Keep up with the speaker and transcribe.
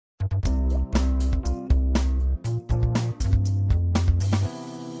Hi,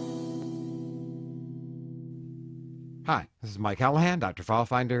 this is Mike Hallahan, Dr.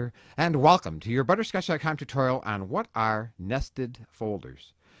 FileFinder, and welcome to your Butterscotch.com tutorial on what are nested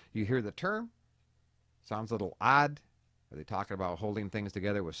folders. You hear the term? Sounds a little odd. Are they talking about holding things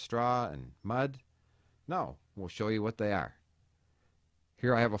together with straw and mud? No, we'll show you what they are.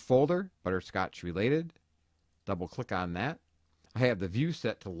 Here I have a folder, Butterscotch related. Double click on that. I have the view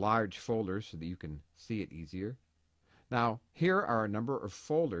set to large folders so that you can see it easier. Now, here are a number of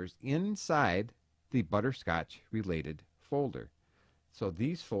folders inside the Butterscotch related folder. So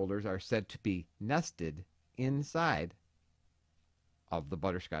these folders are said to be nested inside of the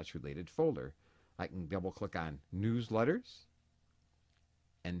Butterscotch related folder. I can double click on newsletters,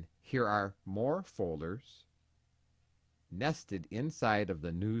 and here are more folders nested inside of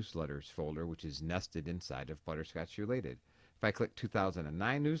the newsletters folder, which is nested inside of Butterscotch related. If I click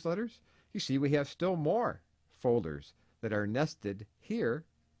 2009 newsletters, you see we have still more folders that are nested here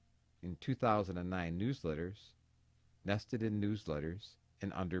in 2009 newsletters, nested in newsletters,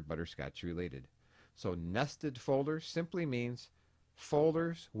 and under Butterscotch related. So nested folders simply means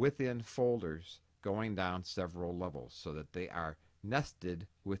folders within folders going down several levels so that they are nested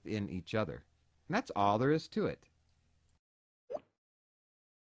within each other. And that's all there is to it.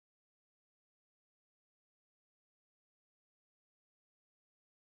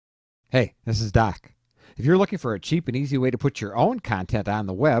 Hey, this is Doc. If you're looking for a cheap and easy way to put your own content on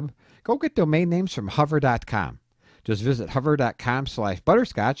the web, go get domain names from hover.com. Just visit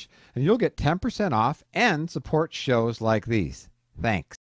hover.com/butterscotch and you'll get 10% off and support shows like these. Thanks.